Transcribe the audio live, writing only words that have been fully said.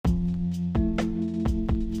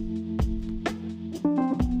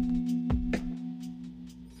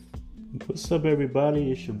What's up,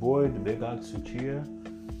 everybody? It's your boy, the Big Ox Suchia,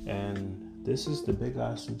 and this is the Big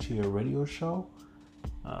Ox Suchia radio show.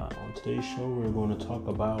 On today's show, we're going to talk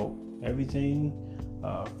about everything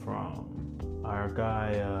from our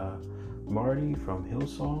guy Marty from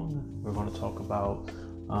Hillsong. We're going to talk about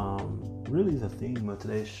really the theme of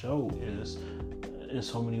today's show is, in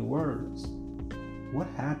so many words, what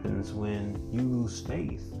happens when you lose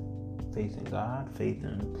faith in God, faith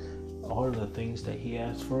in all of the things that He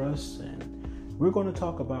has for us. And we're going to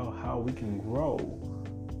talk about how we can grow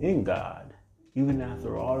in God even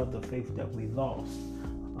after all of the faith that we lost,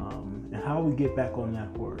 and how we get back on that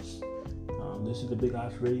horse. This is the Big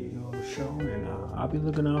Ox Radio Show, and I'll be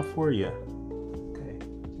looking out for you. Okay,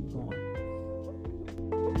 keep going.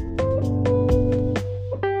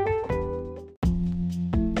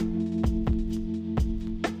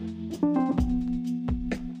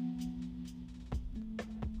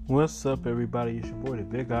 What's up, everybody? It's your boy, the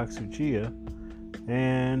Big Ox Suchia,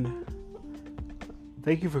 and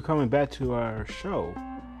thank you for coming back to our show.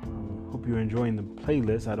 Hope you're enjoying the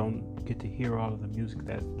playlist. I don't get to hear all of the music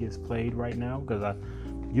that gets played right now because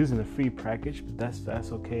I'm using the free package, but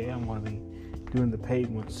that's okay. I'm going to be doing the paid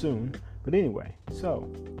one soon. But anyway,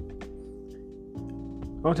 so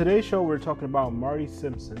on today's show, we're talking about Marty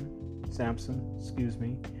Sampson,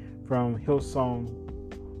 from Hillsong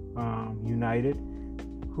United,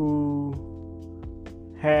 who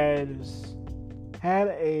has had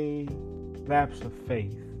a lapse of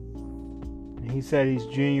faith. And he said he's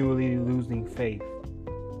genuinely losing faith.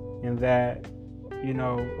 And that,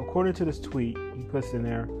 according to this tweet, he puts in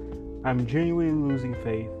there, I'm genuinely losing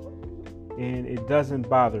faith and it doesn't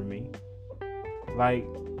bother me. Like,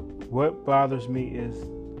 what bothers me is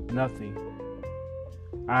nothing.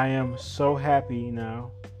 I am so happy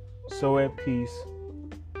now, so at peace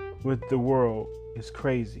with the world. It's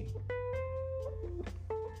crazy.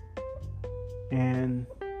 And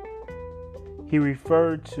he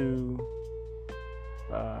referred to,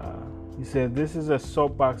 he said, this is a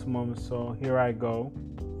soapbox moment, so here I go.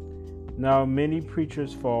 Now, many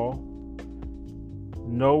preachers fall.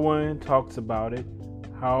 No one talks about it.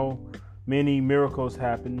 How many miracles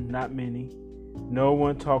happen? Not many. No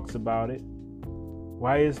one talks about it.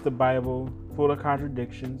 Why is the Bible full of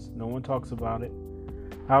contradictions? No one talks about it.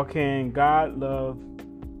 How can God love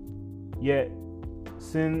yet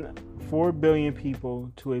send 4 billion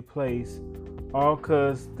people to a place all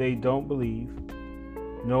because they don't believe?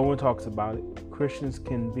 No one talks about it. Christians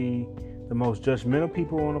can be the most judgmental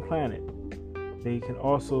people on the planet. They can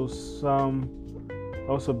also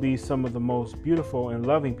be some of the most beautiful and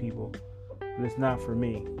loving people, but it's not for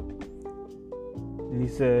me. And he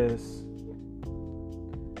says,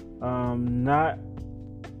 not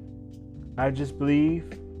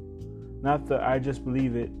the I just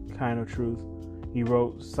believe it kind of truth. He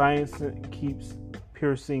wrote, science keeps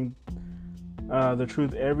piercing the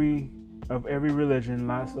truth of every religion.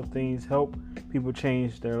 Lots of things help people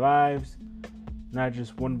change their lives, not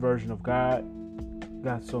just one version of God.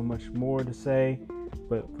 Got so much more to say,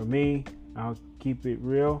 but for me, I'll keep it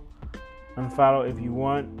real. Unfollow if you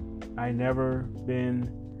want. I never been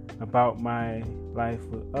about my life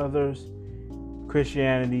with others.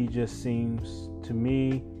 Christianity just seems to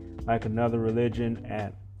me like another religion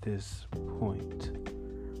at this point.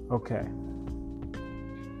 Okay.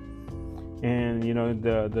 And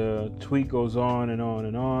the tweet goes on and on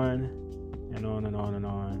and on and on and on and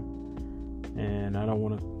on. And I don't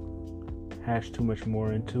want to hash too much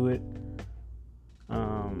more into it.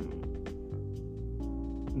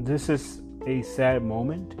 This is a sad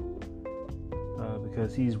moment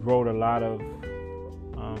because he's wrote a lot of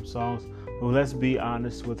songs. Well, let's be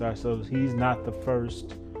honest with ourselves. He's not the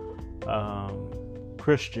first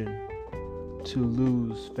Christian to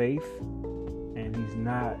lose faith, and he's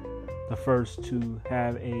not the first to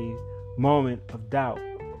have a moment of doubt.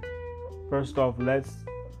 First off, let's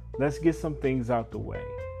get some things out the way.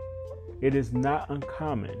 It is not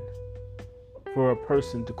uncommon for a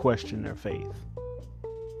person to question their faith.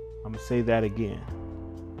 I'm going to say that again.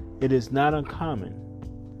 It is not uncommon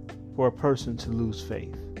for a person to lose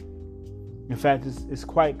faith. In fact, it's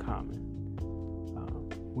quite common.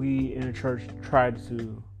 We in the church try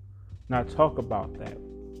to not talk about that,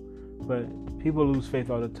 but people lose faith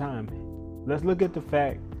all the time. Let's look at the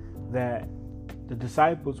fact that the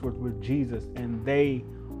disciples were with Jesus and they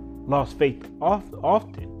lost faith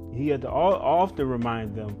often. He had to often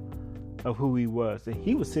remind them of who he was, and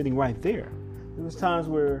he was sitting right there. There was times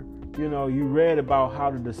where you read about how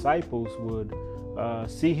the disciples would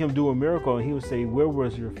see him do a miracle, and he would say, "Where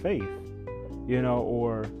was your faith?"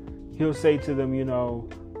 Or he'll say to them,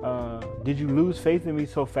 did you lose faith in me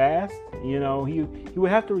so fast? He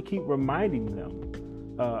would have to keep reminding them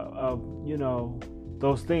of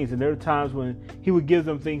those things. And there were times when he would give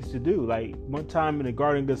them things to do. Like one time in the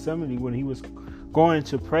Garden of Gethsemane, when he was going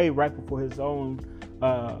to pray right before his own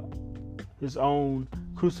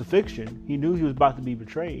crucifixion, he knew he was about to be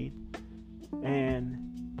betrayed, and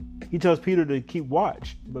he tells Peter to keep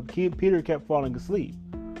watch, but Peter kept falling asleep.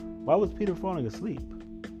 Why was Peter falling asleep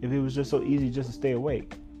if it was just so easy just to stay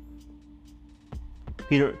awake?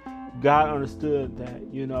 God understood that,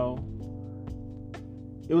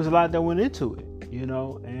 it was a lot that went into it,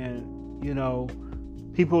 and,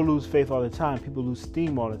 people lose faith all the time. People lose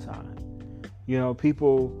steam all the time.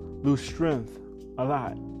 People lose strength a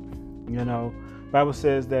lot. Bible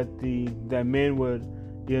says that that men would,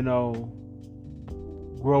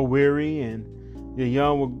 grow weary, and the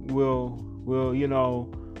young will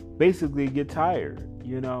basically get tired,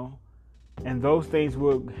 and those things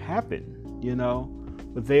will happen,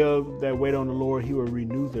 but they that wait on the Lord, he will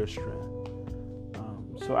renew their strength.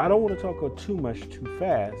 So I don't want to talk too much too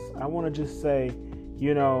fast. I want to just say,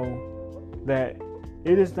 that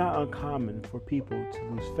it is not uncommon for people to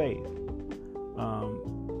lose faith.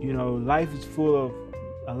 Life is full of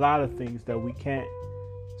a lot of things that we can't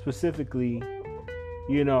specifically,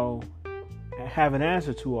 have an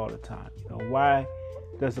answer to all the time. Why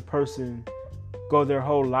does a person go their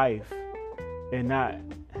whole life and not,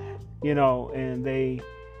 and they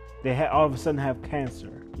all of a sudden have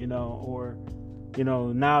cancer, or,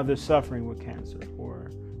 now they're suffering with cancer, or,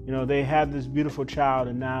 they have this beautiful child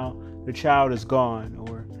and now the child is gone,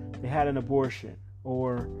 or they had an abortion,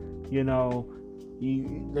 or,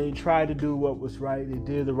 they tried to do what was right. They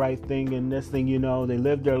did the right thing. And this thing, they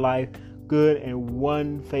lived their life good. And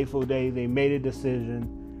one fateful day they made a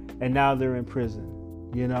decision and now they're in prison.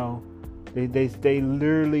 They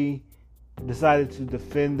literally decided to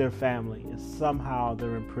defend their family and somehow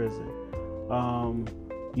they're in prison.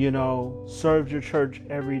 Served your church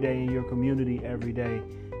every day in your community every day.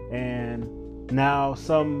 And now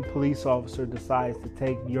some police officer decides to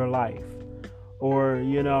take your life, or,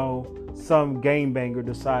 some gangbanger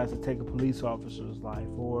decides to take a police officer's life,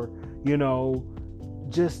 or,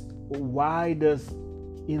 just why does,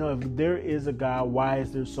 if there is a God, why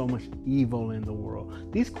is there so much evil in the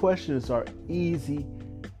world? These questions are easy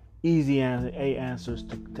answers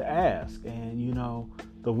to ask. And,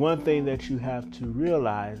 the one thing that you have to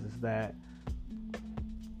realize is that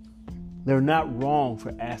they're not wrong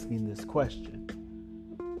for asking this question.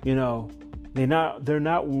 They're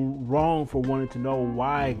not wrong for wanting to know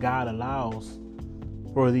why God allows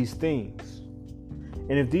for these things.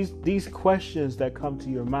 And if these questions that come to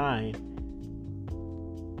your mind,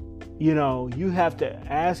 you have to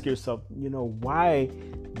ask yourself, why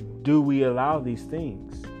do we allow these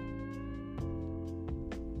things?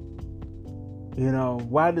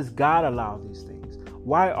 Why does God allow these things?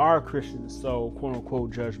 Why are Christians so quote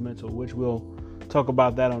unquote judgmental? Which we'll talk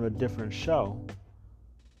about that on a different show.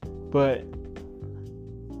 But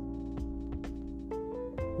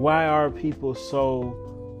why are people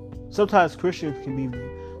sometimes Christians can be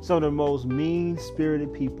some of the most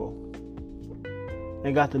mean-spirited people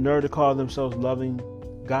and got the nerve to call themselves loving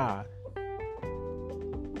God.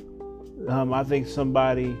 I think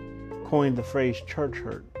somebody coined the phrase church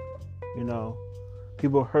hurt.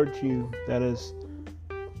 People hurt you that is,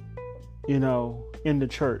 in the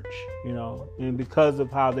church, and because of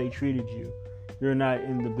how they treated you, you're not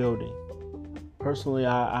in the building. Personally,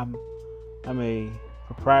 I'm a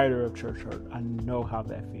proprietor of church hurt. I know how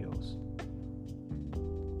that feels.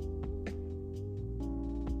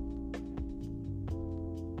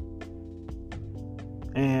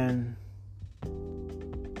 And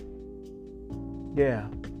yeah,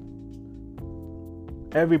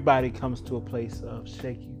 everybody comes to a place of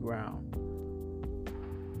shaky ground.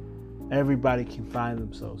 Everybody can find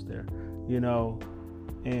themselves there,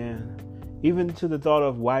 and even to the thought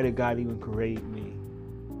of why did God even create me?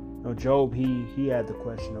 Job, he had the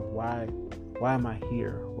question of why am I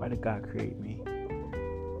here? Why did God create me?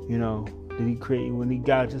 Did he create you when he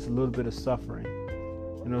got just a little bit of suffering?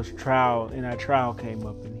 And that trial came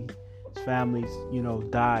up, and his families,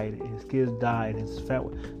 died, and his kids died, his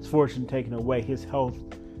fortune taken away, his health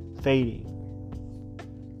fading.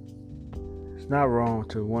 It's not wrong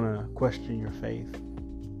to want to question your faith.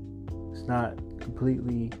 It's not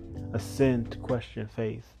completely a sin to question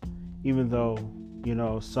faith, even though,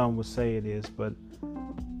 some would say it is. But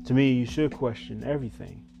to me, you should question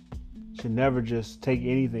everything. You should never just take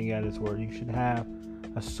anything at its word. You should have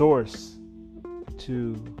a source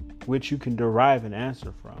to which you can derive an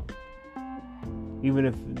answer from, even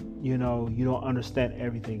if you don't understand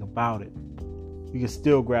everything about it. you can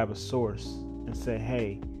still grab a source and say,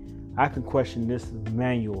 hey, I can question this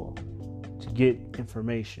manual to get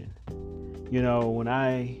information.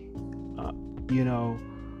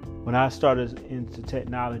 When I started into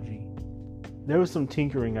technology, there was some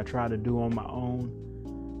tinkering I tried to do on my own.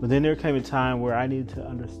 But then there came a time where I needed to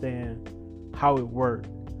understand how it worked,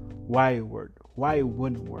 why it worked, why it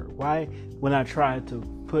wouldn't work, why when I tried to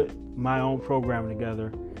put my own program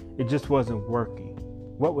together, it just wasn't working.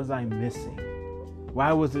 What was I missing?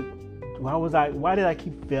 Why did I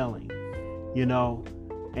keep failing?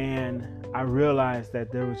 And I realized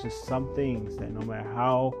that there was just some things that no matter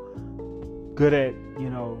how good at,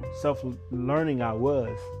 self-learning I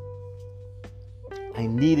was, I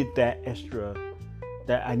needed that extra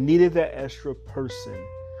person,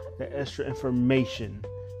 that extra information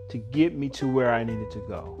to get me to where I needed to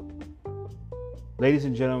go. Ladies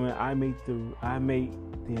and gentlemen, I make the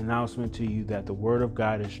announcement to you that the Word of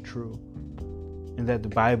God is true and that the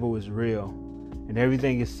Bible is real and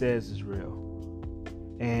everything it says is real.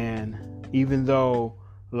 And even though,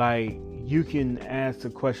 you can ask a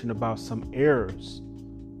question about some errors,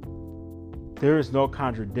 there is no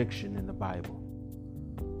contradiction in the Bible.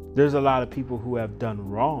 There's a lot of people who have done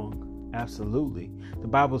wrong. Absolutely. The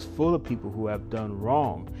Bible's full of people who have done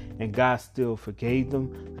wrong, and God still forgave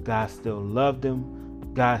them. God still loved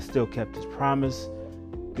them. God still kept his promise.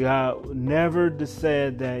 God never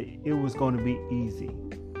said that it was going to be easy.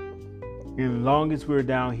 And as long as we're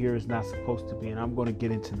down here, it's not supposed to be. And I'm going to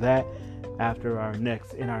get into that after our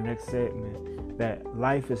next segment, that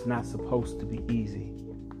life is not supposed to be easy.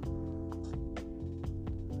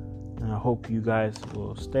 And I hope you guys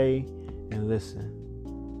will stay and listen.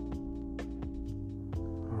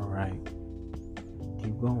 All right.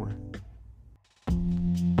 Keep going.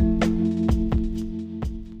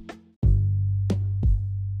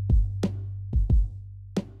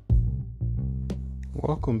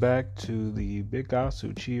 Welcome back to the Big Ox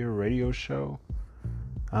Uchia radio show.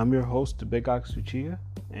 I'm your host, the Big Ox Uchia,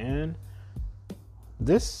 and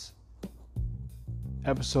this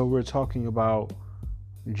episode we're talking about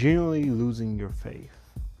genuinely losing your faith.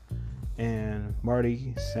 And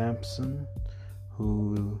Marty Sampson,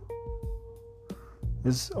 who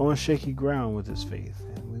is on shaky ground with his faith,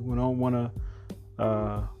 and we don't want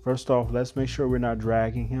to. First off, let's make sure we're not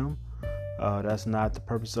dragging him. That's not the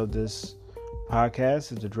purpose of this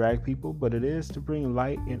podcast, is to drag people, but it is to bring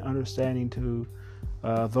light and understanding to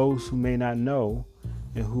those who may not know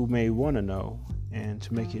and who may want to know, and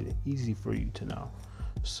to make it easy for you to know.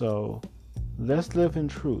 So let's live in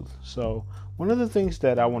truth. So one of the things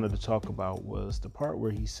that I wanted to talk about was the part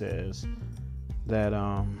where he says that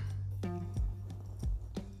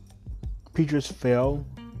preachers fail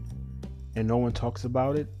and no one talks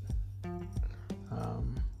about it.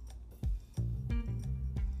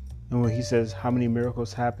 And when he says how many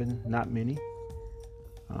miracles happen, not many.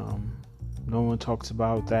 No one talks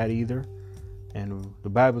about that either. And the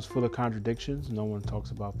Bible's full of contradictions. No one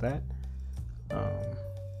talks about that.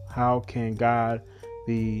 How can God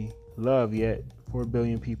be love yet 4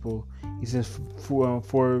 billion people? He says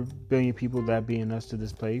 4 billion people, that being us, to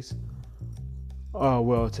this place.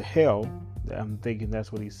 To hell. I'm thinking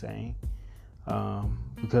that's what he's saying.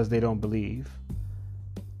 Because they don't believe.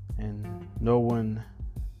 And no one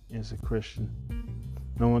is a Christian.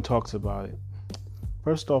 No one talks about it.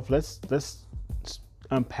 First off, let's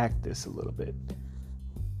unpack this a little bit.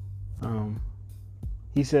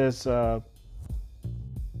 He says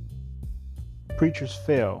preachers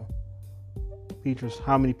fail.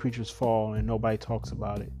 How many preachers fall and nobody talks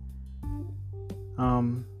about it?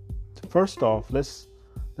 First off, let's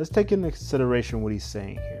take into consideration what he's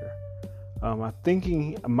saying here. I'm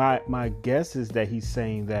thinking my guess is that he's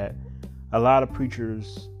saying that a lot of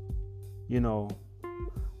preachers,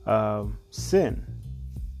 sin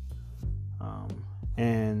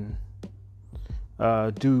and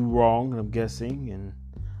do wrong. I'm guessing, and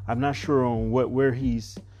I'm not sure on where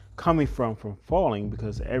he's coming from falling,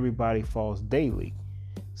 because everybody falls daily,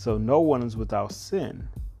 so no one is without sin.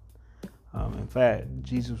 In fact,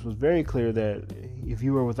 Jesus was very clear that if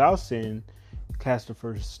you are without sin, cast the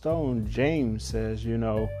first stone. James says,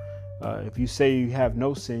 if you say you have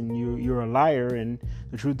no sin, you're a liar, and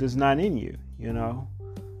the truth is not in you.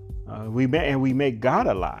 We make God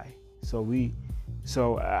a lie.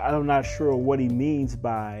 So I'm not sure what he means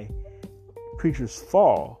by preachers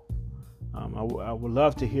fall. I would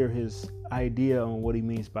love to hear his idea on what he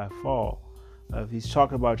means by fall. If he's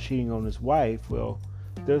talking about cheating on his wife, well,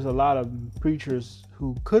 there's a lot of preachers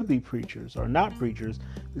who could be preachers or not preachers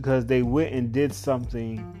because they went and did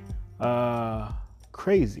something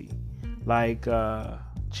crazy, like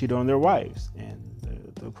cheat on their wives. And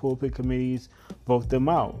The pulpit committees vote them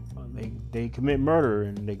out. They commit murder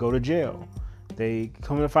and they go to jail. They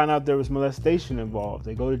come to find out there was molestation involved.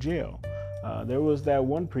 They go to jail. There was that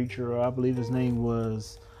one preacher, I believe his name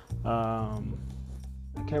was, I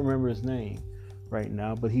can't remember his name right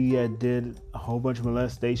now, but he did a whole bunch of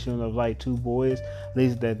molestation of like 2 boys. At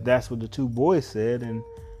least that's what the 2 boys said. And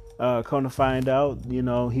come to find out,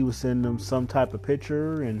 he was sending them some type of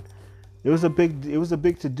picture, and it was a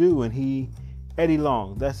big to do. And Eddie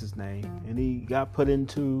Long, that's his name, and he got put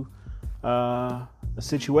into a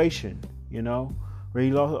situation, where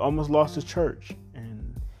he almost lost his church,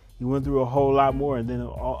 and he went through a whole lot more, and then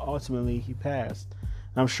ultimately he passed.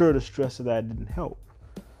 And I'm sure the stress of that didn't help.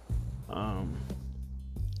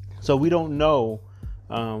 So we don't know.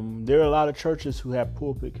 There are a lot of churches who have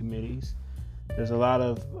pulpit committees. There's a lot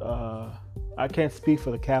of, I can't speak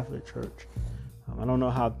for the Catholic Church. I don't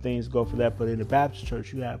know how things go for that, but in the Baptist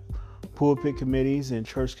Church, you have pulpit committees and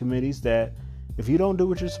church committees that if you don't do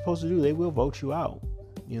what you're supposed to do, they will vote you out.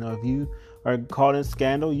 If you are caught in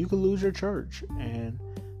scandal, you could lose your church. And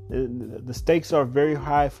the stakes are very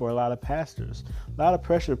high for a lot of pastors. A lot of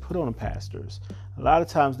pressure put on the pastors. A lot of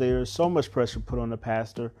times there is so much pressure put on the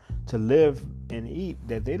pastor to live and eat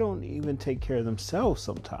that they don't even take care of themselves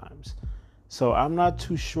sometimes. So I'm not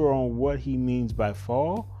too sure on what he means by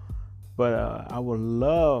fall, but I would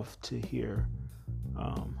love to hear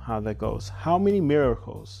how that goes. How many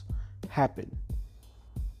miracles happen?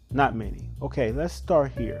 Not many. Okay, let's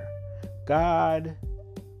start here. God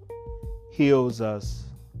heals us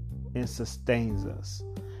and sustains us.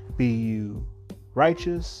 Be you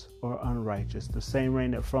righteous or unrighteous. The same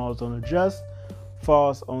rain that falls on the just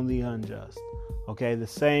falls on the unjust. Okay, the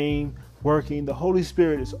same working. The Holy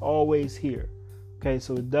Spirit is always here. Okay,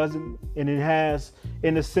 so it has,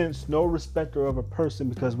 in a sense, no respecter of a person,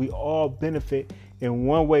 because we all benefit in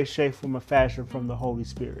one way, shape, form, or fashion from the Holy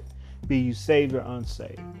Spirit. Be you saved or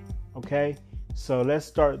unsaved. Okay, so let's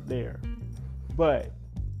start there. But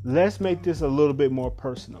let's make this a little bit more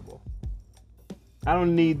personable. I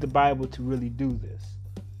don't need the Bible to really do this.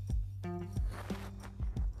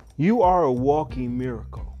 You are a walking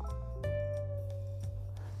miracle.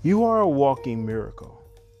 You are a walking miracle.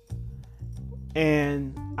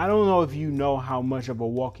 And I don't know if you know how much of a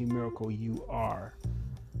walking miracle you are.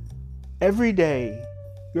 Every day,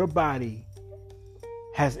 your body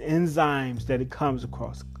has enzymes that it comes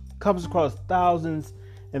across thousands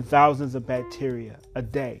and thousands of bacteria a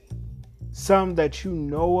day. Some that you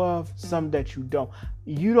know of, some that you don't.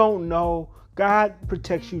 You don't know. God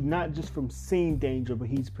protects you not just from seen danger, but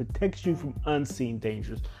He protects you from unseen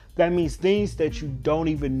dangers. That means things that you don't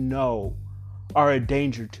even know are a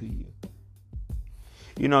danger to you.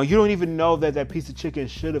 You don't even know that piece of chicken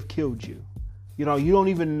should have killed you. You don't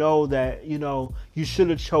even know that, you should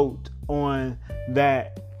have choked on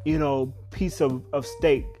that, piece of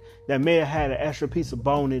steak that may have had an extra piece of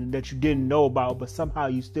bone in it that you didn't know about, but somehow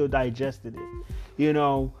you still digested it.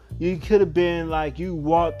 You could have been like, you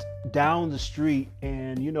walked down the street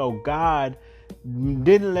and, God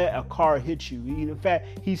didn't let a car hit you. In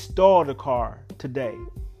fact, He stalled a car today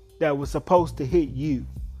that was supposed to hit you.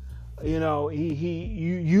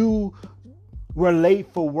 You were late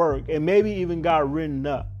for work and maybe even got written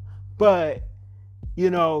up. But, you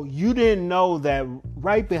didn't know that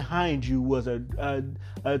right behind you was a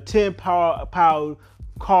 10-pound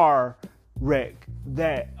car wreck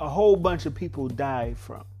that a whole bunch of people died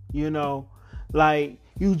from.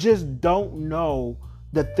 You just don't know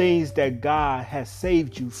the things that God has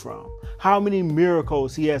saved you from, how many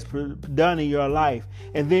miracles He has done in your life.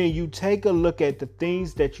 And then you take a look at the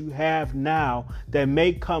things that you have now that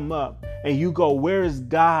may come up and you go, where is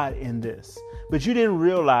God in this? But you didn't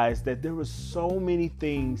realize that there were so many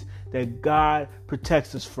things that God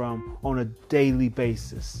protects us from on a daily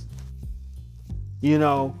basis.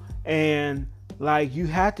 And you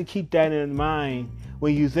have to keep that in mind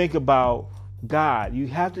when you think about God. You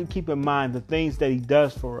have to keep in mind the things that He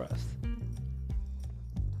does for us,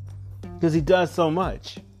 because He does so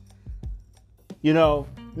much. Not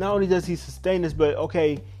only does He sustain us, but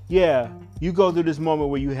you go through this moment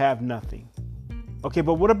where you have nothing. Okay,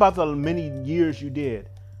 but what about the many years you did?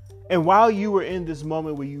 And while you were in this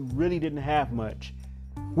moment where you really didn't have much,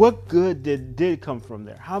 what good did come from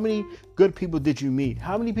there? How many good people did you meet?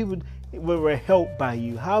 How many people were helped by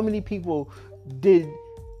you? How many people did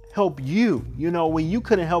help you, when you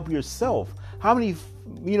couldn't help yourself? How many,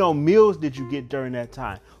 meals did you get during that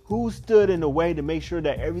time? Who stood in the way to make sure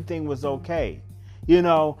that everything was okay?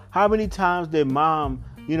 How many times did mom,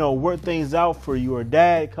 work things out for you, or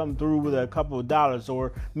dad come through with a couple of dollars,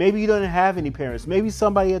 or maybe you don't have any parents. Maybe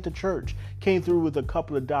somebody at the church came through with a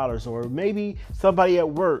couple of dollars, or maybe somebody at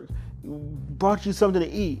work brought you something to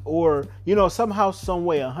eat, or, somehow, some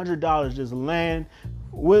way, $100 just land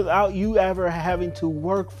without you ever having to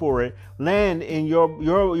work for it, land in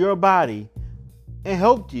your body and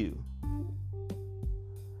helped you.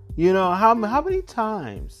 How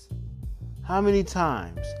many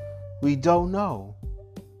times we don't know.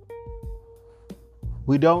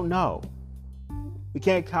 We don't know. We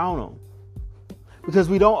can't count them because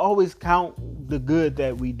we don't always count the good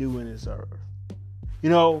that we do in this earth.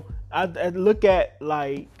 I look at,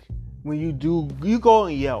 like, when you go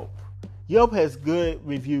on Yelp. Yelp has good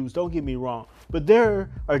reviews, don't get me wrong, but there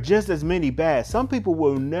are just as many bad. Some people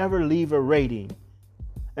will never leave a rating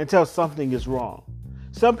until something is wrong.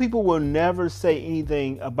 Some people will never say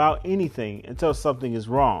anything about anything until something is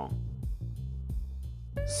wrong.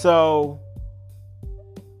 So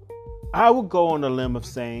I would go on a limb of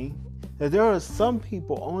saying that there are some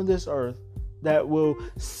people on this earth that will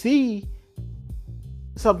see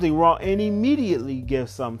something wrong and immediately give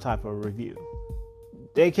some type of review.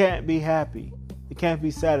 They can't be happy. They can't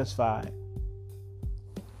be satisfied.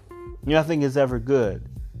 Nothing is ever good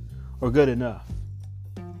or good enough.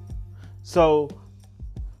 So,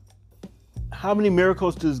 how many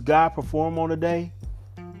miracles does God perform on a day?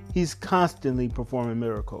 He's constantly performing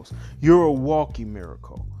miracles. You're a walking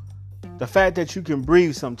miracle. The fact that you can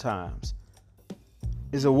breathe sometimes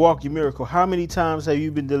is a walking miracle. How many times have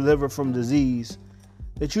you been delivered from disease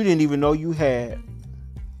that you didn't even know you had?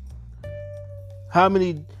 How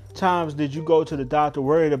many times did you go to the doctor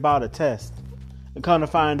worried about a test and come to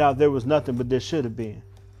find out there was nothing but there should have been?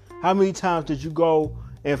 How many times did you go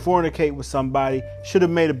and fornicate with somebody, should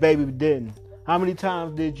have made a baby but didn't? How many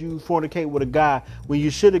times did you fornicate with a guy when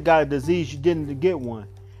you should have got a disease, you didn't get one?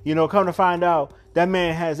 Come to find out that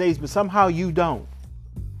man has AIDS, but somehow you don't.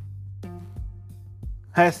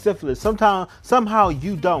 Has syphilis. Somehow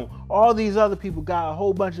you don't. All these other people got a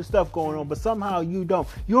whole bunch of stuff going on, but somehow you don't.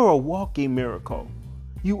 You're a walking miracle.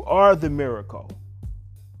 You are the miracle.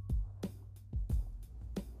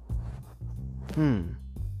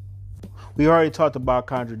 We already talked about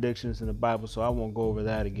contradictions in the Bible, so I won't go over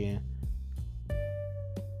that again.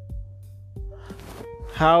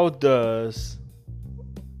 How does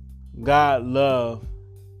God love,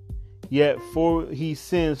 yet he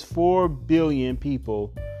sends 4 billion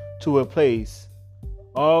people to a place,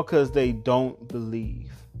 all because they don't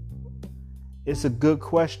believe? It's a good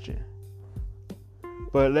question.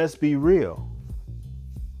 But let's be real.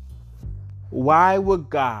 Why would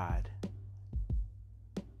God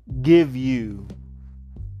give you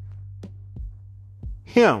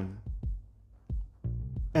him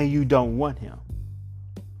and you don't want him?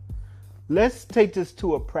 Let's take this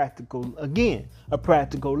to a practical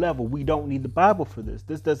level. We don't need the Bible for this.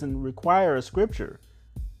 This doesn't require a scripture.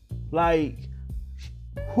 Like,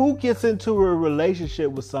 who gets into a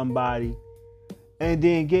relationship with somebody and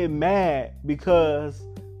then get mad because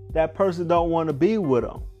that person don't want to be with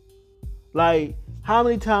them? Like, how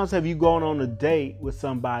many times have you gone on a date with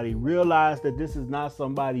somebody, realized that this is not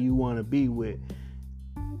somebody you want to be with,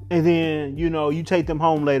 and then, you take them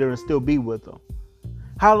home later and still be with them?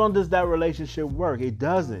 How long does that relationship work? It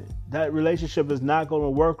doesn't. That relationship is not going to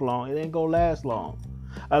work long. It ain't going to last long.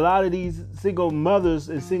 A lot of these single mothers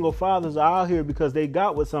and single fathers are out here because they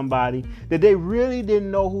got with somebody that they really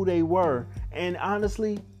didn't know who they were. And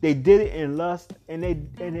honestly, they did it in lust, and they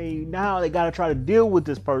now they got to try to deal with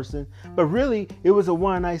this person. But really, it was a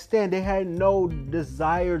one-night stand. They had no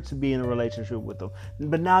desire to be in a relationship with them.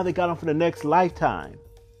 But now they got them for the next lifetime.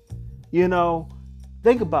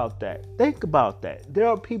 Think about that. There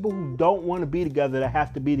are people who don't want to be together that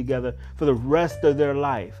have to be together for the rest of their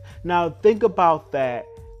life. Now, think about that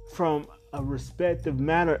from a respective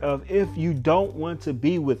manner of, if you don't want to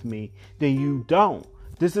be with me, then you don't.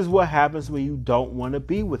 This is what happens when you don't want to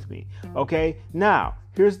be with me. Okay? Now,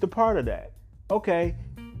 here's the part of that. Okay?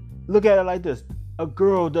 Look at it like this. A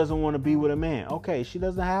girl doesn't want to be with a man. Okay, she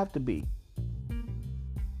doesn't have to be.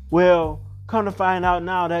 Well, come to find out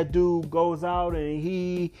now, that dude goes out and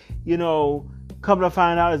he, come to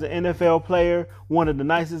find out as an NFL player, one of the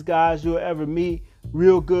nicest guys you'll ever meet,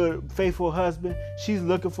 real good, faithful husband. She's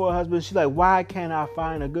looking for a husband. She's like, why can't I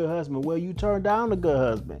find a good husband? Well, you turned down a good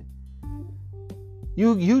husband.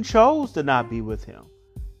 You chose to not be with him.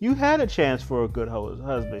 You had a chance for a good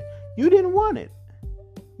husband. You didn't want it.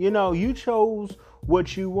 You chose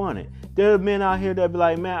what you wanted. There are men out here that be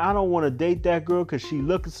like, man, I don't want to date that girl because she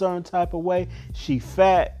look a certain type of way. She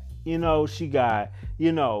fat. She got,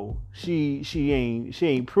 she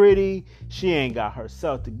ain't pretty. She ain't got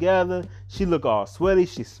herself together. She look all sweaty.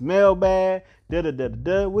 She smell bad.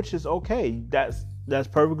 Which is okay. That's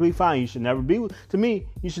perfectly fine. You should never be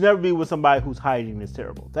you should never be with somebody whose hygiene is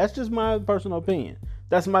terrible. That's just my personal opinion.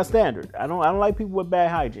 That's my standard. I don't like people with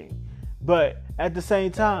bad hygiene. But at the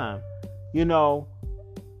same time,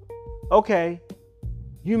 okay,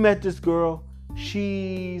 you met this girl.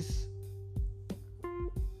 She's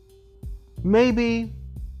maybe,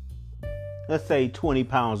 let's say, 20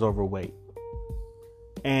 pounds overweight,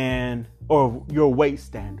 or your weight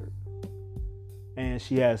standard. And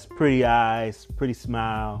she has pretty eyes, pretty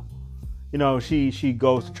smile. She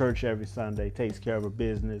goes to church every Sunday, takes care of her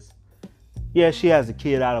business. Yeah, she has a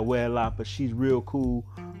kid out of wedlock, but she's real cool,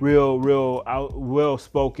 real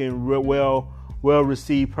well-spoken, real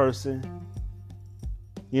well-received person.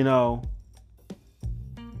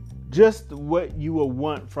 Just what you would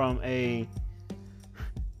want from a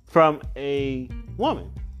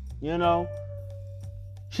woman.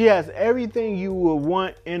 She has everything you would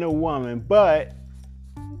want in a woman, but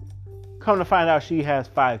come to find out she has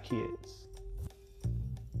 5 kids.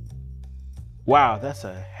 Wow, that's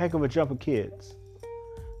a heck of a jump of kids.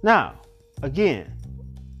 Now, again,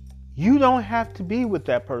 you don't have to be with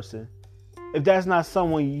that person if that's not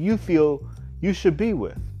someone you feel you should be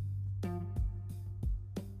with.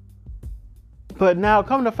 But now,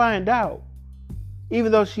 come to find out,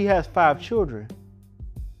 even though she has 5 children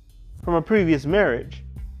from a previous marriage,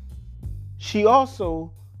 she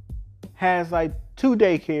also has like 2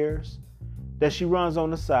 daycares that she runs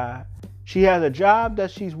on the side. She has a job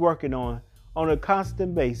that she's working on a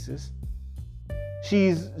constant basis.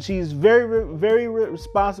 She's very, very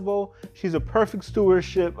responsible. She's a perfect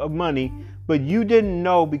stewardship of money, but you didn't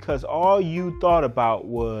know because all you thought about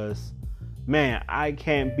was, man, I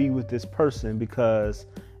can't be with this person because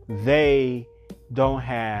they don't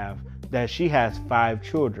have that. She has 5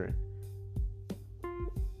 children.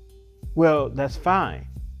 Well, that's fine.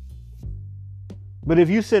 But if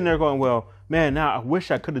you're sitting there going, well, man, now I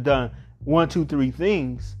wish I could have done 1, 2, 3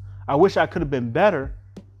 things. I wish I could have been better.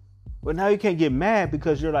 But now you can't get mad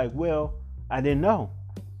because you're like, well, I didn't know.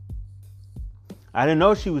 I didn't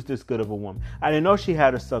know she was this good of a woman. I didn't know she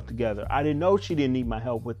had her stuff together. I didn't know she didn't need my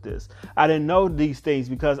help with this. I didn't know these things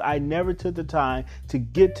because I never took the time to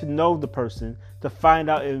get to know the person to find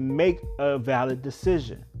out and make a valid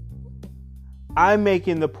decision. I'm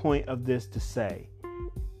making the point of this to say,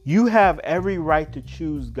 you have every right to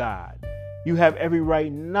choose God. You have every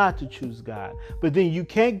right not to choose God. But then you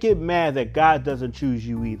can't get mad that God doesn't choose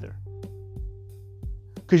you either.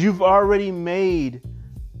 Because you've already made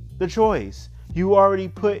the choice. You already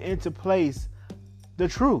put into place the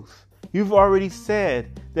truth. You've already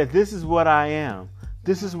said that this is what I am.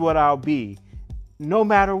 This is what I'll be. No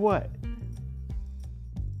matter what.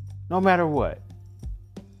 No matter what.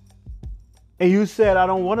 And you said, I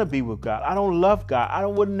don't want to be with God. I don't love God. I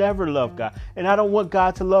would never love God. And I don't want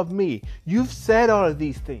God to love me. You've said all of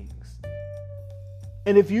these things.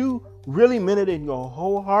 And if you really meant it in your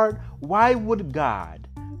whole heart, why would God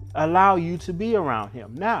allow you to be around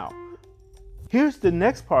him? Now, here's the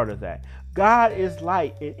next part of that. God is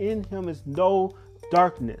light, and in him is no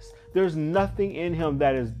darkness. There's nothing in him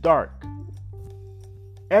that is dark.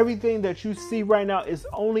 Everything that you see right now is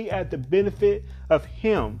only at the benefit of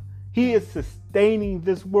him. He is sustaining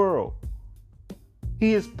this world.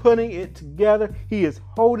 He is putting it together. He is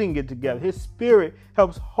holding it together. His spirit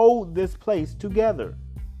helps hold this place together.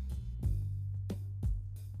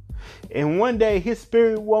 And one day his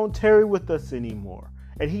spirit won't tarry with us anymore.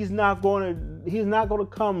 And he's not going to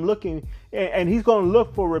come looking, and he's going to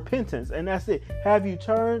look for repentance. And that's it. Have you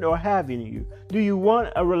turned or haven't you? Do you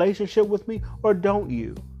want a relationship with me or don't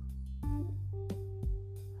you?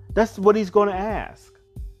 That's what he's going to ask.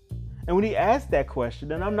 And when he asks that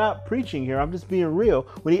question, and I'm not preaching here, I'm just being real.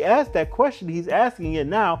 When he asks that question, he's asking it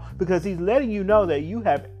now because he's letting you know that you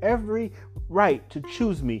have every right to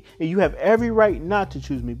choose me. And you have every right not to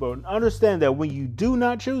choose me. But understand that when you do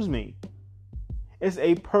not choose me, it's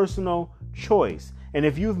a personal choice. And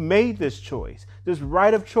if you've made this choice, this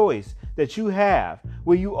right of choice that you have,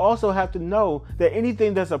 well, you also have to know that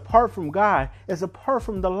anything that's apart from God is apart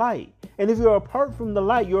from the light. And if you're apart from the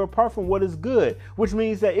light, you're apart from what is good, which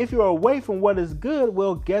means that if you're away from what is good,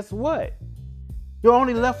 well, guess what? You're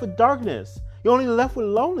only left with darkness. You're only left with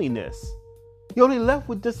loneliness. You're only left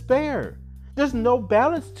with despair. There's no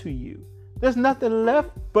balance to you. There's nothing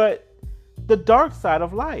left but the dark side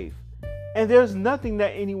of life. And there's nothing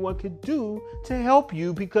that anyone could do to help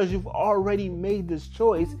you because you've already made this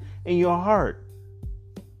choice in your heart.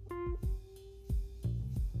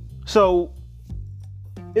 So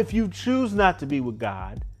if you choose not to be with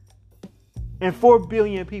God, and 4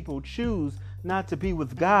 billion people choose not to be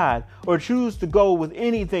with God, or choose to go with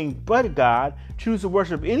anything but God, choose to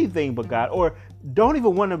worship anything but God, or don't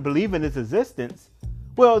even want to believe in His existence,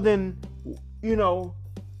 well then,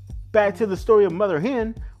 back to the story of Mother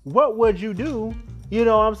Hen, what would you do? You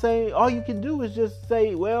know what I'm saying? All you can do is just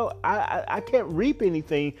say, well, I can't reap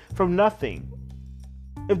anything from nothing.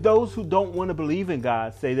 If those who don't want to believe in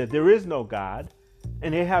God say that there is no God,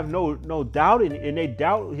 and they have no doubt and they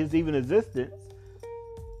doubt His even existence,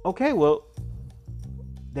 okay, well,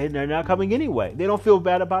 they're not coming anyway. They don't feel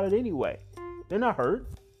bad about it anyway. They're not hurt.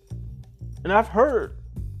 And I've heard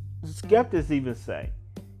skeptics even say,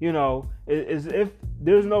 as if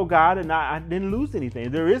there's no God and I didn't lose anything.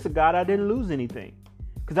 If there is a God, I didn't lose anything,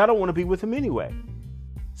 because I don't want to be with Him anyway.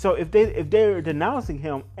 So if they're denouncing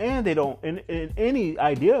Him and they don't in any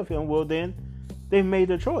idea of Him, well then they've made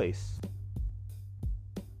their choice.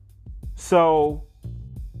 So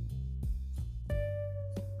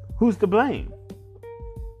who's to blame?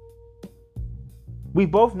 We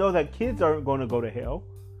both know that kids aren't going to go to hell.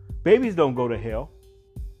 Babies don't go to hell.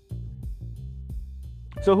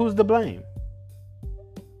 So who's to blame?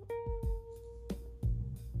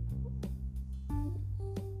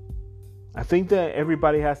 I think that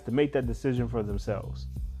everybody has to make that decision for themselves.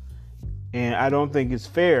 And I don't think it's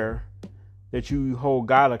fair that you hold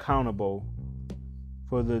God accountable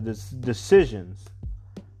for the decisions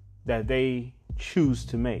that they choose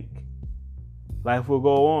to make. Life will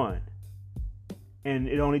go on. And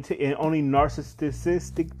only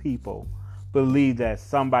narcissistic people believe that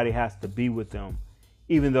somebody has to be with them,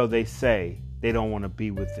 even though they say they don't want to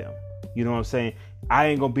be with them. You know what I'm saying? I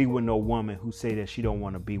ain't gonna be with no woman who say that she don't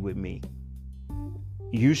want to be with me.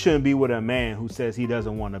 You shouldn't be with a man who says he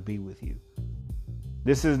doesn't want to be with you.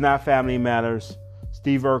 This is not Family Matters.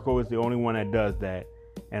 Steve Urkel is the only one that does that.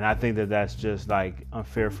 And I think that that's just like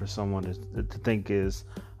unfair for someone to think is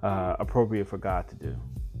appropriate for God to do.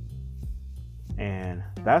 And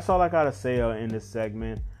that's all I got to say in this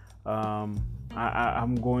segment.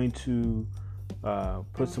 I'm going to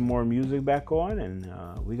put some more music back on, and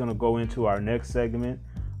we're going to go into our next segment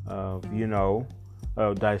of,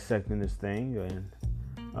 dissecting this thing. And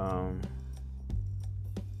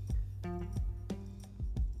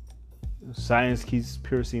science keeps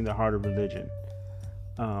piercing the heart of religion.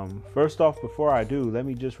 First off, before I do, let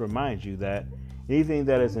me just remind you that anything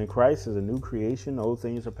that is in Christ is a new creation. Old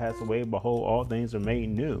things are passed away. Behold, all things are made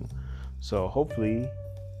new. So hopefully,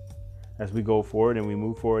 as we go forward and we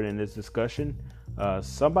move forward in this discussion,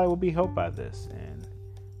 somebody will be helped by this, and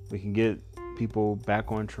we can get people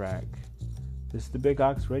back on track. This is the Big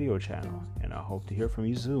Ox Radio Channel, and I hope to hear from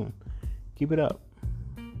you soon. Keep it up.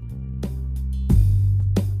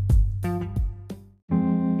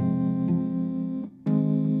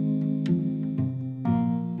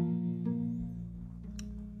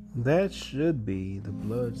 That should be The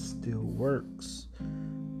Blood Still Works.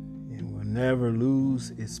 It will never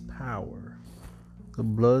lose its power. The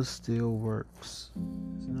blood still works.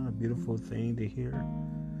 Isn't that a beautiful thing to hear?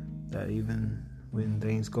 That even when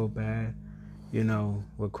things go bad,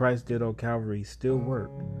 what Christ did on Calvary still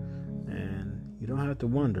worked. And you don't have to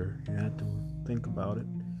wonder. You have to think about it.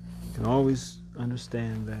 You can always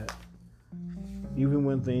understand that even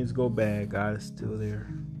when things go bad, God is still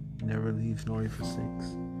there. He never leaves nor He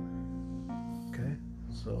forsakes. Okay,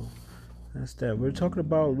 so that's that. We're talking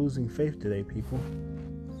about losing faith today, people.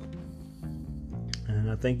 And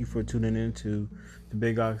I thank you for tuning in to the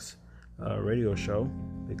Big Ox radio show,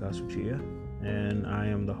 Big Ox Uchia. And I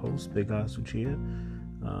am the host, Big Ox Uchia.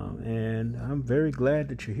 And I'm very glad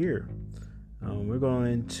that you're here. We're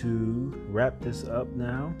going to wrap this up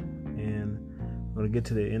now. And we're going to get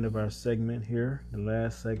to the end of our segment here, the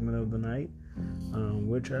last segment of the night,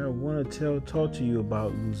 which I want to talk to you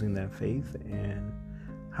about losing that faith and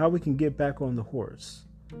how we can get back on the horse.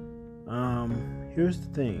 Here's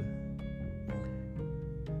the thing.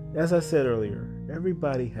 As I said earlier,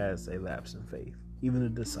 everybody has a lapse in faith, even the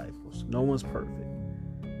disciples. No one's perfect.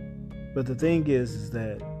 But the thing is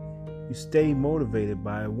that you stay motivated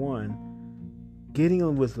by, one,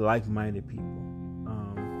 getting with like-minded people,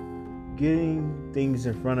 getting things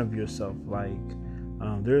in front of yourself. Like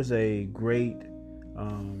there's a great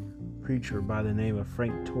preacher by the name of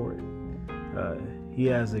Frank Torrett. He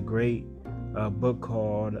has a great book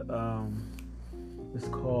called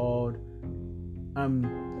I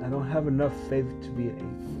Don't Have Enough Faith to Be an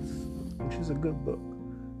Atheist, which is a good book.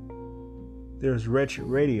 There's Wretched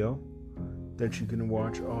Radio that you can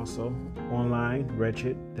watch also online.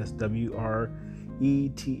 Wretched, that's WRETCHED,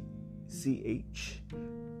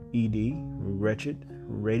 Wretched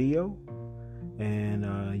Radio.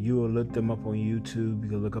 and you will look them up on YouTube. You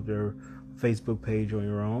can look up their Facebook page on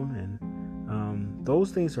your own, and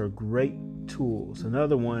those things are great tools.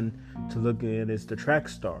 Another one to look at is the track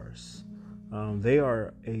stars. They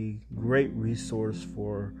are a great resource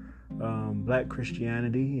for Black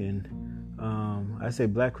Christianity, and I say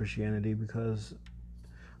Black Christianity because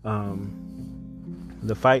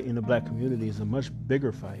the fight in the Black community is a much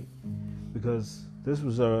bigger fight, because this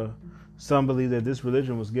was some believe that this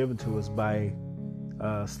religion was given to us by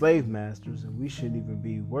slave masters, and we shouldn't even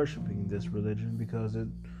be worshiping this religion because it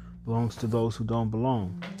belongs to those who don't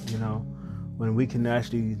belong. When we can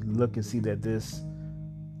actually look and see that this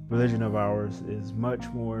religion of ours is much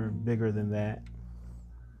more bigger than that.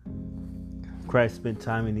 Christ spent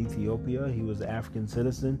time in Ethiopia. He was an African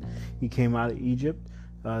citizen. He came out of Egypt.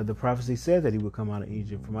 The prophecy said that he would come out of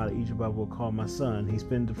Egypt. From out of Egypt I will call my son. He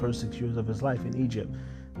spent the first 6 years of his life in Egypt.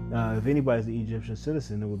 If anybody's an Egyptian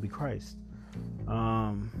citizen, it would be Christ.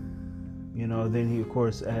 Then he, of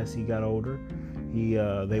course, as he got older,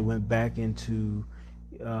 they went back into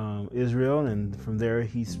Israel, and from there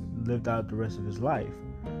he lived out the rest of his life.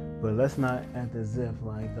 But let's not act as if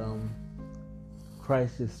like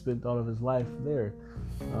Christ just spent all of his life there.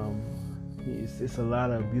 It's a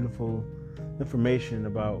lot of beautiful information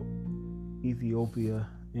about Ethiopia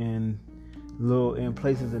and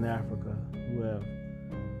places in Africa who have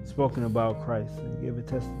spoken about Christ and give a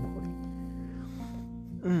testimony.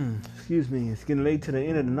 Excuse me, it's getting late to the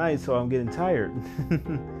end of the night, so I'm getting tired.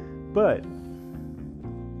 But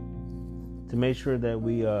to make sure that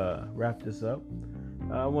we wrap this up,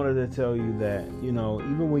 I wanted to tell you that,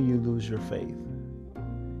 even when you lose your faith,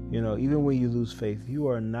 even when you lose faith, you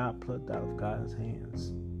are not plucked out of God's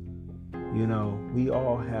hands. We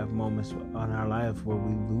all have moments in our life where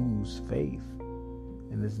we lose faith,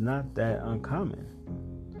 and it's not that uncommon.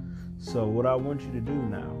 So what I want you to do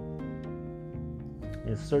now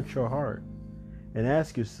is search your heart and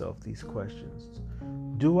ask yourself these questions.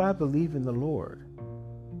 Do I believe in the Lord?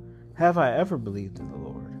 Have I ever believed in the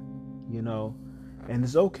Lord? And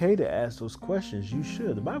it's okay to ask those questions. You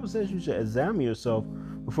should. The Bible says you should examine yourself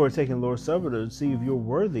before taking the Lord's Supper to see if you're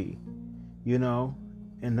worthy,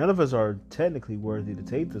 And none of us are technically worthy to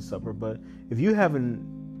take the supper, but if you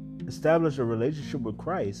haven't established a relationship with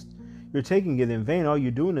Christ, you're taking it in vain. All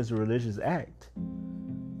you're doing is a religious act.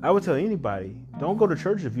 I would tell anybody, don't go to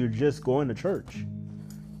church if you're just going to church.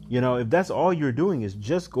 If that's all you're doing is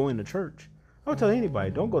just going to church. I would tell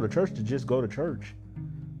anybody, don't go to church to just go to church.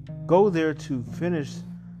 Go there to finish,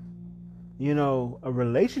 a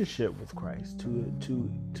relationship with Christ,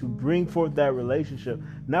 to bring forth that relationship,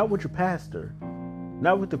 not with your pastor,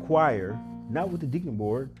 not with the choir, not with the deacon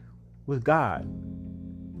board, with God.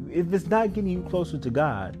 If it's not getting you closer to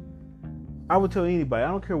God, I would tell anybody, I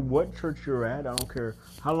don't care what church you're at, I don't care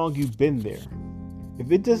how long you've been there.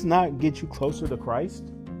 If it does not get you closer to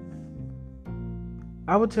Christ,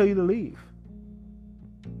 I would tell you to leave.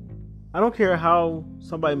 I don't care how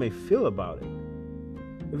somebody may feel about it.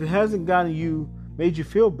 If it hasn't made you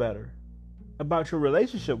feel better about your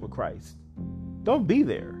relationship with Christ, don't be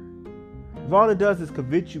there. If all it does is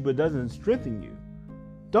convict you but doesn't strengthen you,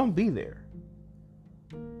 don't be there.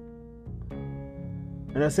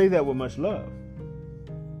 And I say that with much love.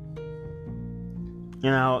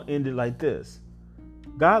 And I'll end it like this.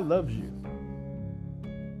 God loves you.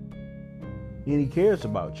 And He cares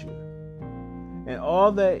about you. And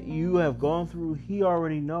all that you have gone through, He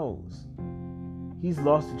already knows. He's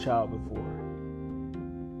lost a child before.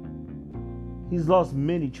 He's lost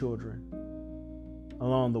many children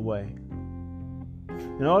along the way.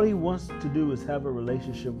 And all He wants to do is have a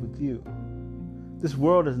relationship with you. This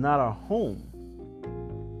world is not our home.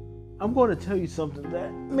 I'm going to tell you something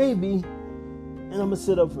that maybe, and I'm going to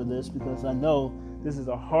sit up for this because I know this is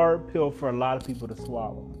a hard pill for a lot of people to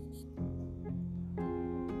swallow.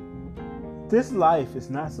 This life is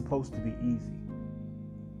not supposed to be easy.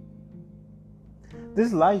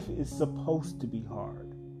 This life is supposed to be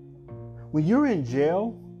hard. When you're in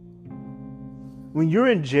jail,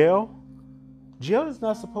 jail is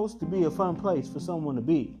not supposed to be a fun place for someone to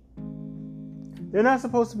be. They're not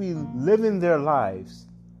supposed to be living their lives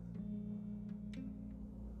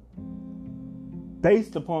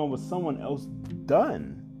based upon what someone else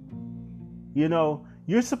done.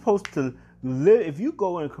 You're supposed to live. If you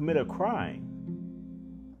go and commit a crime,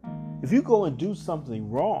 if you go and do something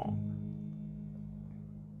wrong,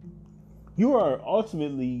 you are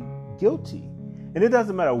ultimately guilty. And it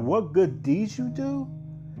doesn't matter what good deeds you do.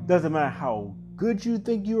 It doesn't matter how good you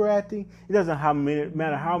think you're acting. It doesn't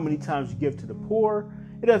matter how many times you give to the poor.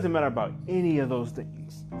 It doesn't matter about any of those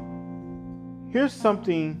things. Here's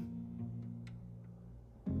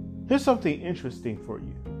Here's something interesting for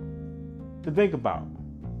you to think about.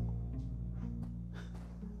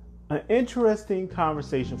 An interesting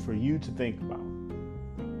conversation for you to think about.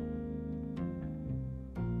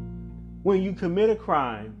 When you commit a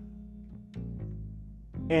crime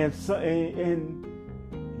and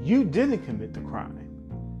you didn't commit the crime,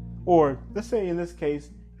 or let's say in this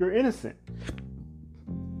case, you're innocent.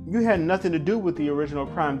 You had nothing to do with the original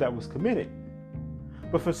crime that was committed,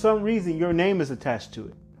 but for some reason your name is attached to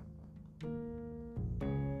it.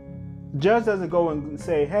 The judge doesn't go and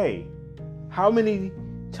say, hey, how many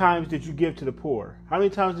times did you give to the poor? How many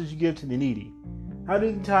times did you give to the needy? How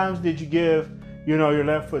many times did you give, your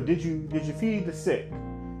left foot? Did you feed the sick?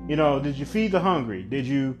 Did you feed the hungry? Did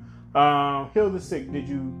you heal the sick? Did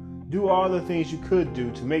you do all the things you could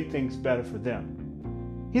do to make things better for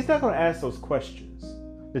them? He's not going to ask those questions.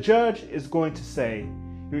 The judge is going to say,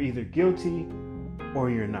 you're either guilty or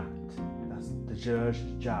you're not. That's the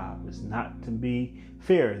judge's job. It's not to be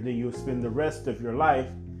fair. Then you'll spend the rest of your life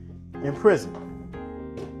in prison.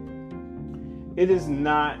 It is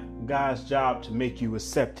not God's job to make you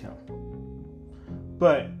accept him.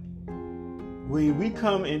 But when we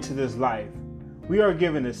come into this life, we are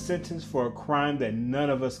given a sentence for a crime that none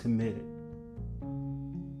of us committed.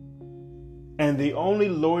 And the only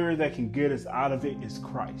lawyer that can get us out of it is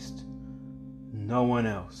Christ. No one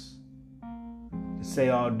else. To say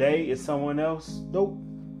all day it's someone else? Nope.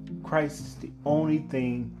 Christ is the only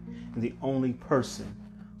thing and the only person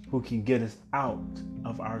who can get us out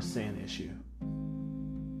of our sin issue.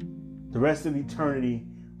 The rest of eternity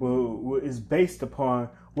is based upon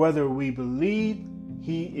whether we believe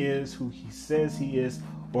he is who he says he is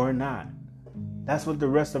or not. That's what the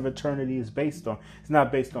rest of eternity is based on. It's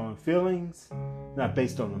not based on feelings, not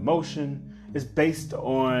based on emotion. It's based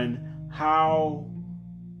on how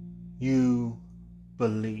you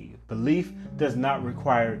believe. Belief does not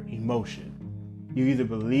require emotion. You either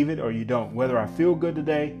believe it or you don't. Whether I feel good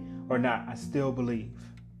today or not, I still believe.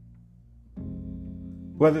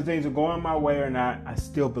 Whether things are going my way or not, I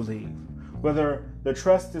still believe. Whether the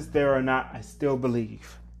trust is there or not, I still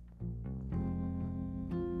believe.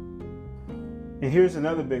 And here's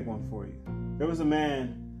another big one for you. There was a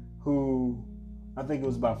man who, I think it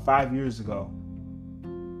was about 5 years ago,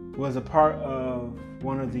 was a part of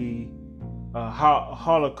one of the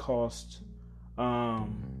Holocaust.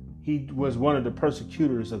 He was one of the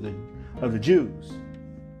persecutors of the Jews.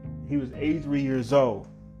 He was 83 years old,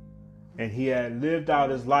 and he had lived out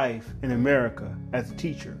his life in America as a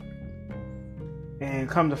teacher. And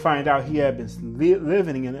come to find out, he had been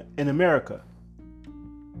living in America,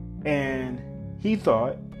 and he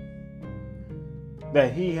thought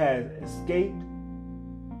that he had escaped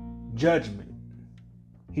judgment.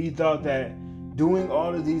 He thought that doing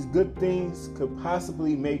all of these good things could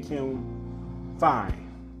possibly make him fine.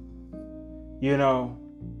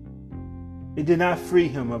 It did not free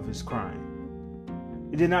him of his crime.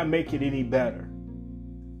 It did not make it any better.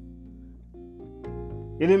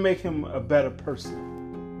 It didn't make him a better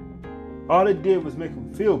person. All it did was make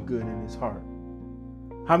him feel good in his heart.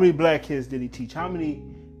 How many black kids did he teach? How many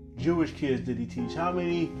Jewish kids did he teach? How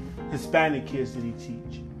many Hispanic kids did he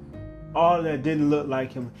teach? All that didn't look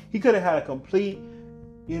like him. He could have had a complete,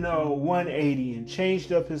 180 and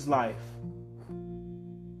changed up his life.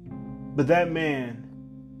 But that man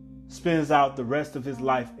spends out the rest of his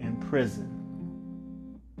life in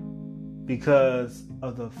prison because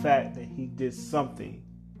of the fact that he did something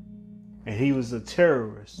and he was a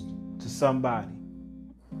terrorist to somebody.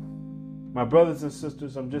 My brothers and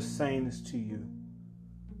sisters, I'm just saying this to you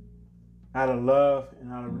out of love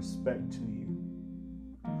and out of respect to you.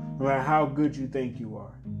 No matter how good you think you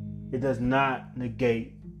are, it does not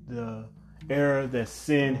negate the error that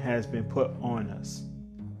sin has been put on us.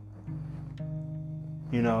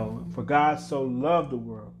 For God so loved the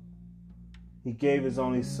world, he gave his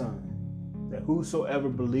only son, that whosoever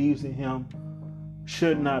believes in him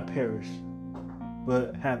should not perish,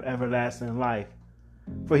 but have everlasting life.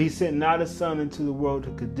 For he sent not his son into the world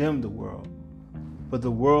to condemn the world, but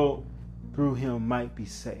the world through him might be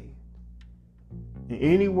saved. And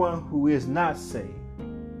anyone who is not saved,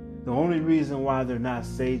 the only reason why they're not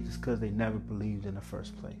saved is because they never believed in the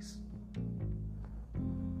first place.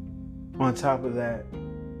 On top of that,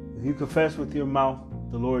 if you confess with your mouth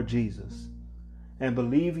the Lord Jesus and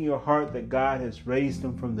believe in your heart that God has raised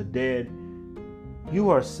him from the dead,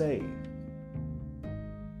 you are saved.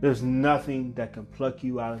 There's nothing that can pluck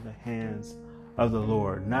you out of the hands of the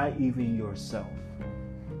Lord, not even yourself.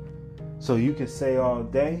 So you can say all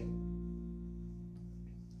day,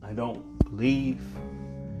 I don't believe.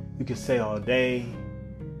 You can say all day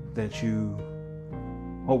that you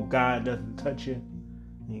hope God doesn't touch you.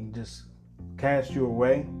 and just cast you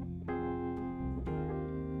away.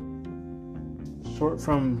 Short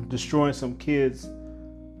from destroying some kids,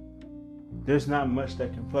 there's not much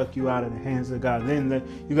that can pluck you out of the hands of God. Then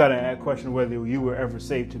you got to question whether you were ever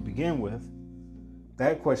saved to begin with.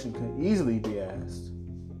 That question could easily be asked.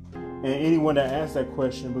 And anyone that asks that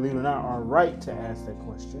question, believe it or not, are right to ask that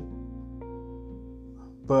question.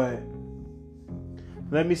 But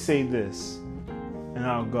let me say this, and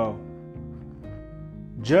I'll go.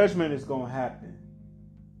 Judgment is going to happen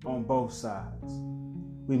on both sides.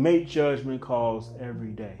 We make judgment calls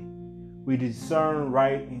every day. We discern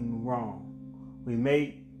right and wrong. We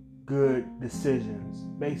make good decisions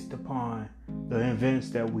based upon the events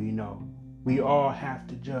that we know. We all have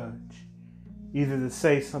to judge. Either to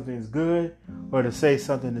say something is good or to say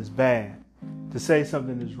something is bad. To say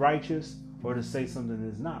something is righteous or to say something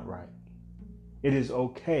is not right. It is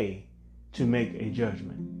okay to make a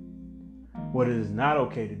judgment. What it is not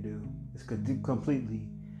okay to do is completely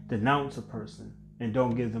denounce a person and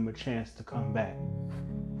don't give them a chance to come back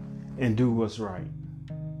and do what's right.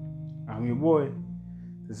 I'm your boy.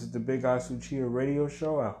 This is the Big Asuchia radio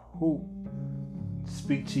show. I hope to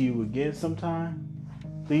speak to you again sometime.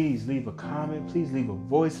 Please leave a comment. Please leave a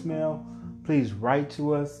voicemail. Please write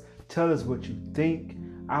to us. Tell us what you think.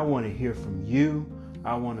 I want to hear from you.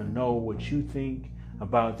 I want to know what you think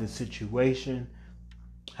about this situation.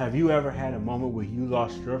 Have you ever had a moment where you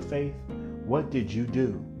lost your faith? What did you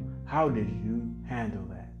do? How did you handle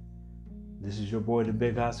that? This is your boy, the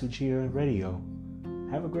Big Asuchia Radio.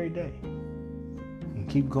 Have a great day and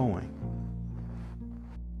keep going.